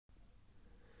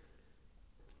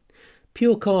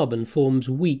Pure carbon forms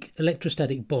weak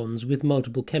electrostatic bonds with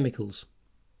multiple chemicals.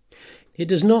 It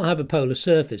does not have a polar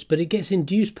surface, but it gets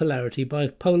induced polarity by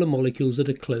polar molecules that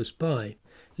are close by,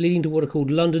 leading to what are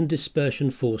called London dispersion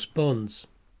force bonds.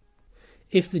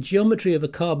 If the geometry of a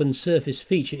carbon surface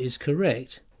feature is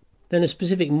correct, then a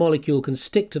specific molecule can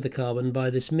stick to the carbon by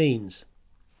this means.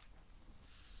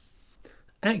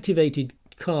 Activated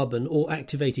carbon or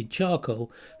activated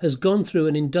charcoal has gone through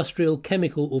an industrial,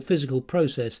 chemical or physical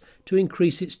process to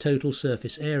increase its total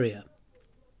surface area.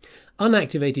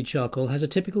 Unactivated charcoal has a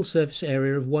typical surface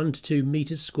area of 1 to 2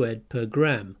 meters squared per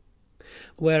gram,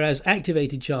 whereas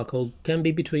activated charcoal can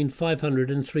be between 500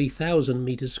 and 3000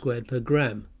 meters squared per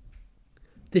gram.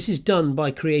 This is done by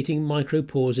creating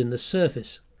micropores in the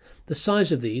surface. The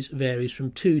size of these varies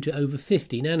from 2 to over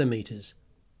 50 nanometers.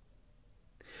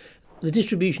 The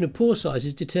distribution of pore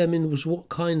sizes determines what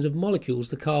kinds of molecules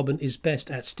the carbon is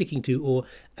best at sticking to or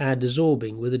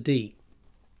adsorbing with a D.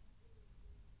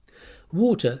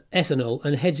 Water, ethanol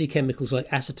and headsy chemicals like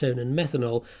acetone and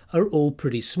methanol are all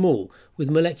pretty small,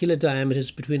 with molecular diameters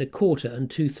between 1/4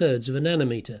 and 2/3 of a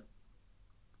nanometer.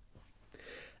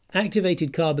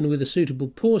 Activated carbon with a suitable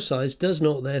pore size does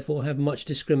not therefore have much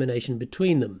discrimination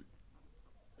between them.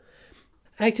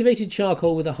 Activated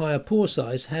charcoal with a higher pore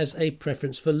size has a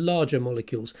preference for larger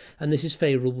molecules, and this is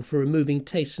favourable for removing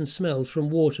tastes and smells from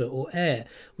water or air,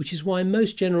 which is why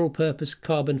most general-purpose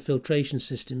carbon filtration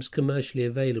systems commercially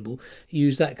available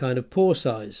use that kind of pore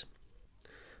size.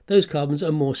 Those carbons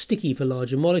are more sticky for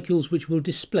larger molecules, which will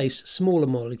displace smaller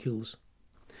molecules.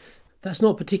 That's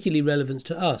not particularly relevant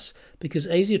to us, because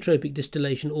azeotropic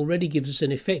distillation already gives us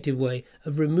an effective way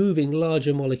of removing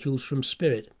larger molecules from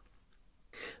spirit.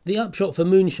 The upshot for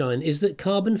moonshine is that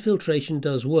carbon filtration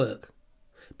does work,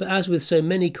 but as with so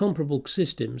many comparable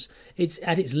systems, it's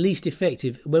at its least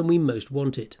effective when we most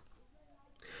want it.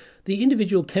 The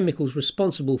individual chemicals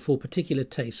responsible for particular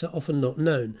tastes are often not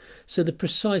known, so the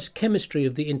precise chemistry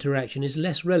of the interaction is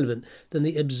less relevant than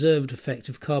the observed effect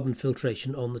of carbon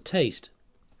filtration on the taste.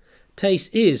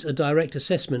 Taste is a direct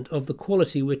assessment of the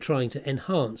quality we're trying to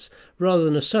enhance, rather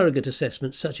than a surrogate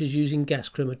assessment such as using gas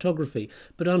chromatography,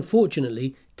 but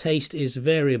unfortunately taste is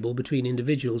variable between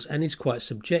individuals and is quite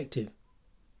subjective.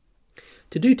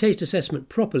 To do taste assessment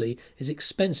properly is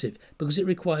expensive because it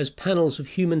requires panels of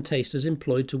human tasters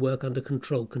employed to work under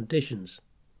controlled conditions.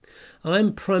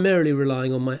 I'm primarily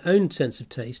relying on my own sense of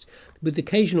taste, with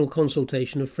occasional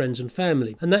consultation of friends and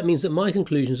family, and that means that my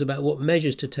conclusions about what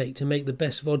measures to take to make the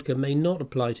best vodka may not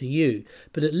apply to you,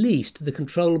 but at least the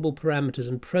controllable parameters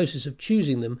and process of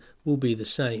choosing them will be the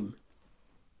same.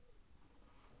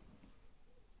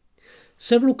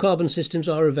 Several carbon systems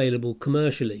are available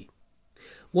commercially.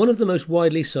 One of the most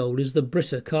widely sold is the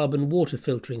Brita carbon water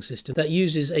filtering system that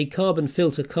uses a carbon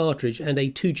filter cartridge and a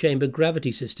 2-chamber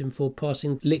gravity system for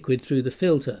passing liquid through the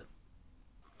filter.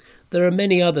 There are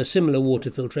many other similar water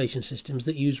filtration systems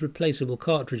that use replaceable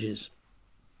cartridges.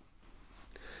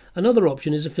 Another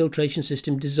option is a filtration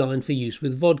system designed for use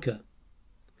with vodka.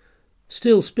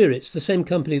 Still Spirits, the same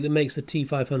company that makes the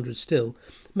T500 still,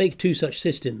 make 2 such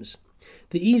systems.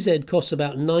 The EZ costs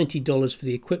about $90 for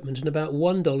the equipment and about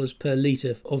 $1 per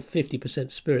litre of 50%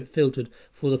 spirit filtered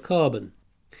for the carbon.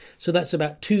 So that's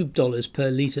about $2 per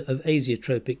litre of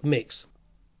azeotropic mix.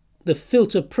 The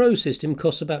Filter Pro system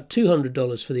costs about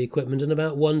 $200 for the equipment and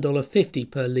about $1.50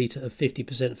 per litre of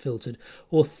 50% filtered,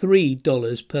 or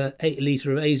 $3 per 8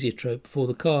 litre of azeotrope for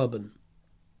the carbon.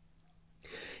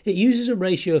 It uses a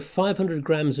ratio of 500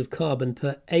 grams of carbon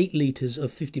per 8 litres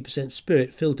of 50%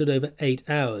 spirit filtered over 8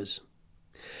 hours.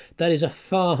 That is a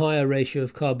far higher ratio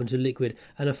of carbon to liquid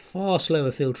and a far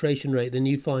slower filtration rate than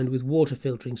you find with water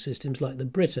filtering systems like the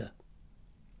Brita.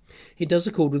 It does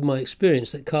accord with my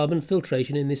experience that carbon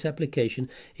filtration in this application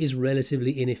is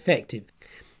relatively ineffective,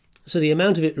 so the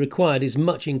amount of it required is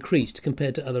much increased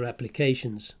compared to other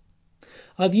applications.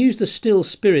 I've used the Still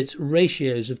Spirits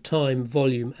ratios of time,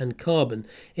 volume and carbon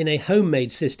in a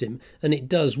homemade system, and it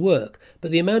does work,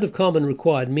 but the amount of carbon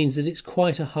required means that it's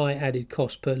quite a high added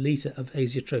cost per litre of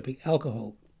azeotropic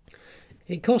alcohol.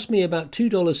 It cost me about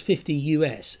 $2.50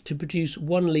 US to produce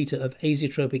 1 litre of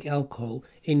azeotropic alcohol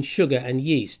in sugar and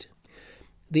yeast.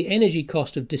 The energy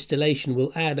cost of distillation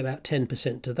will add about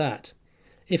 10% to that.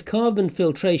 If carbon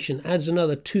filtration adds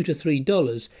another $2 to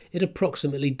 $3, it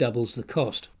approximately doubles the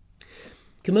cost.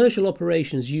 Commercial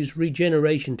operations use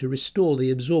regeneration to restore the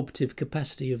absorptive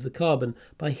capacity of the carbon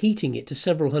by heating it to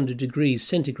several hundred degrees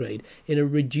centigrade in a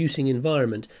reducing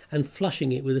environment and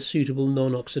flushing it with a suitable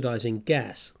non-oxidizing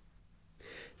gas.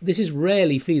 This is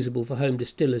rarely feasible for home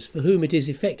distillers, for whom it is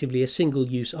effectively a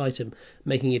single-use item,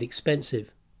 making it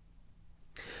expensive.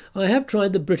 I have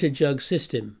tried the Brita jug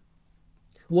system.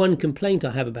 One complaint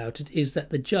I have about it is that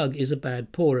the jug is a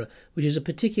bad pourer, which is a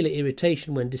particular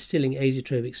irritation when distilling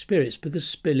azeotropic spirits because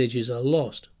spillages are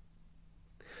lost.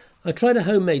 I tried a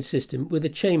homemade system with a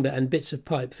chamber and bits of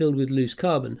pipe filled with loose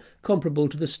carbon, comparable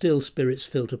to the Still Spirits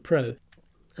Filter Pro,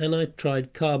 and I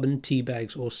tried carbon tea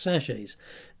bags or sachets.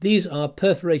 These are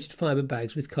perforated fibre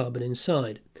bags with carbon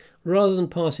inside. Rather than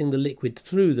passing the liquid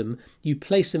through them, you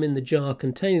place them in the jar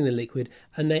containing the liquid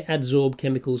and they adsorb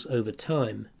chemicals over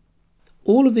time.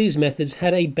 All of these methods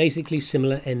had a basically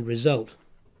similar end result,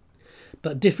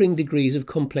 but differing degrees of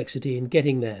complexity in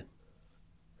getting there.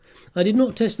 I did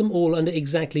not test them all under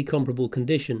exactly comparable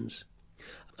conditions.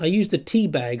 I used the tea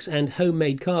bags and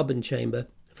homemade carbon chamber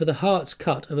for the heart's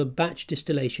cut of a batch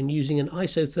distillation using an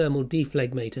isothermal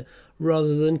deflegmator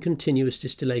rather than continuous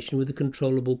distillation with a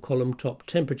controllable column top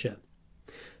temperature.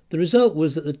 The result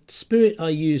was that the spirit I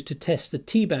used to test the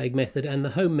tea bag method and the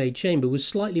homemade chamber was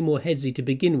slightly more headsy to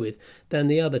begin with than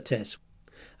the other tests,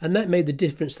 and that made the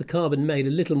difference the carbon made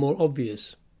a little more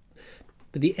obvious.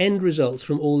 But the end results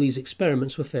from all these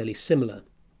experiments were fairly similar.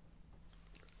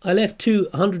 I left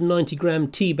 2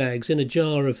 190-gram tea bags in a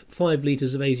jar of 5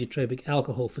 litres of azeotropic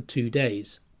alcohol for 2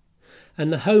 days,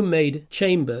 and the homemade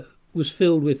chamber was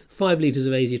filled with 5 litres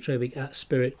of azeotropic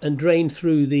spirit and drained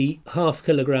through the ½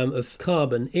 kilogram of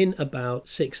carbon in about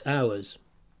 6 hours.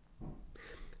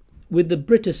 With the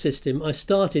Brita system, I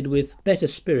started with better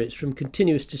spirits from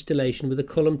continuous distillation with a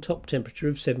column top temperature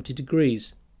of 70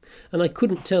 degrees. And I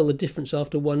couldn't tell the difference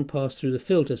after one pass through the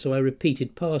filter, so I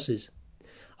repeated passes.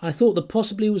 I thought there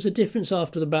possibly was a difference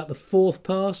after about the 4th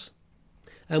pass,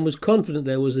 and was confident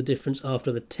there was a difference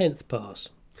after the 10th pass.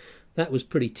 That was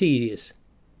pretty tedious.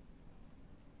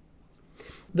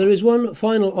 There is one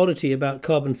final oddity about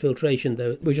carbon filtration,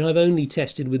 though, which I've only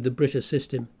tested with the Brita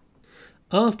system.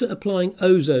 After applying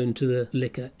ozone to the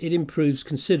liquor, it improves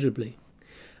considerably.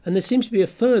 And there seems to be a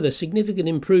further significant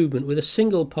improvement with a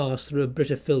single pass through a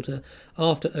Brita filter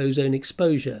after ozone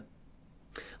exposure.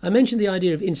 I mentioned the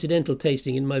idea of incidental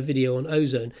tasting in my video on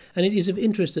ozone, and it is of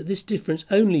interest that this difference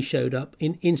only showed up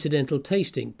in incidental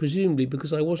tasting, presumably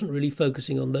because I wasn't really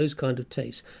focusing on those kind of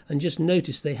tastes and just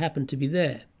noticed they happened to be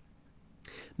there.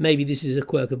 Maybe this is a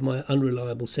quirk of my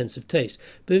unreliable sense of taste,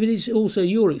 but if it is also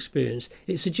your experience,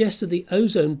 it suggests that the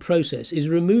ozone process is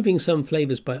removing some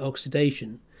flavours by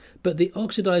oxidation, but the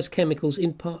oxidised chemicals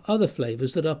impart other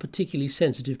flavours that are particularly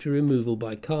sensitive to removal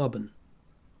by carbon.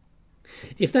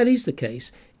 If that is the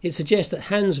case, it suggests that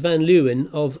Hans van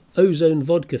Leeuwen of ozone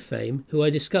vodka fame, who I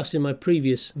discussed in my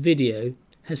previous video,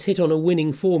 has hit on a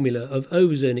winning formula of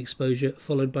ozone exposure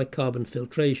followed by carbon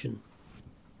filtration.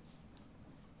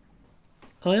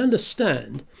 I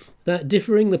understand that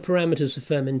differing the parameters of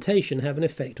fermentation have an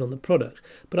effect on the product,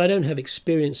 but I don't have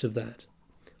experience of that.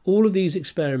 All of these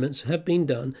experiments have been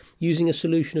done using a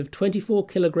solution of 24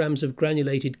 kilograms of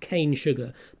granulated cane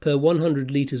sugar per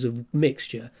 100 litres of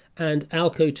mixture and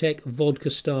Alcotec Vodka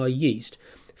Star yeast,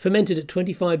 fermented at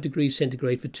 25 degrees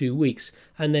centigrade for 2 weeks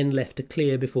and then left to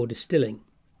clear before distilling.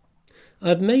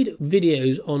 I've made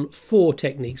videos on 4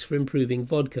 techniques for improving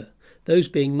vodka, those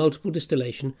being multiple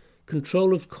distillation,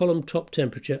 control of column top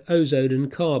temperature, ozone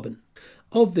and carbon.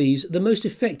 Of these, the most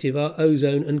effective are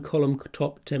ozone and column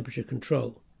top temperature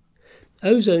control.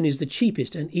 Ozone is the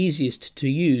cheapest and easiest to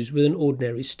use with an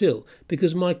ordinary still,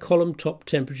 because my column top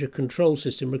temperature control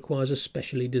system requires a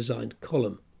specially designed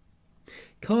column.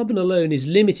 Carbon alone is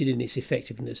limited in its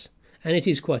effectiveness, and it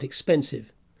is quite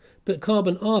expensive, but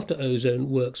carbon after ozone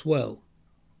works well.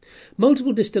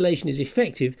 Multiple distillation is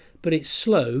effective, but it's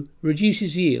slow,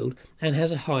 reduces yield, and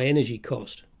has a high energy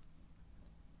cost.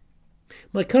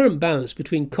 My current balance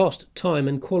between cost, time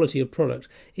and quality of product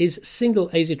is single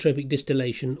azeotropic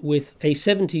distillation with a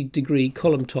 70-degree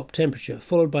column top temperature,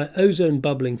 followed by ozone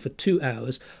bubbling for 2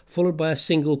 hours, followed by a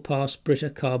single pass Brita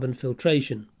carbon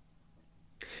filtration.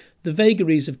 The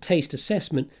vagaries of taste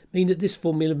assessment mean that this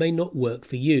formula may not work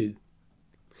for you.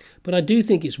 But I do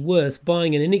think it's worth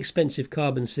buying an inexpensive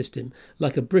carbon system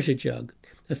like a Brita jug,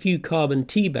 a few carbon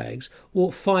tea bags,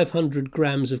 or 500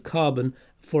 grams of carbon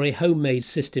for a homemade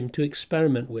system to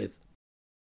experiment with.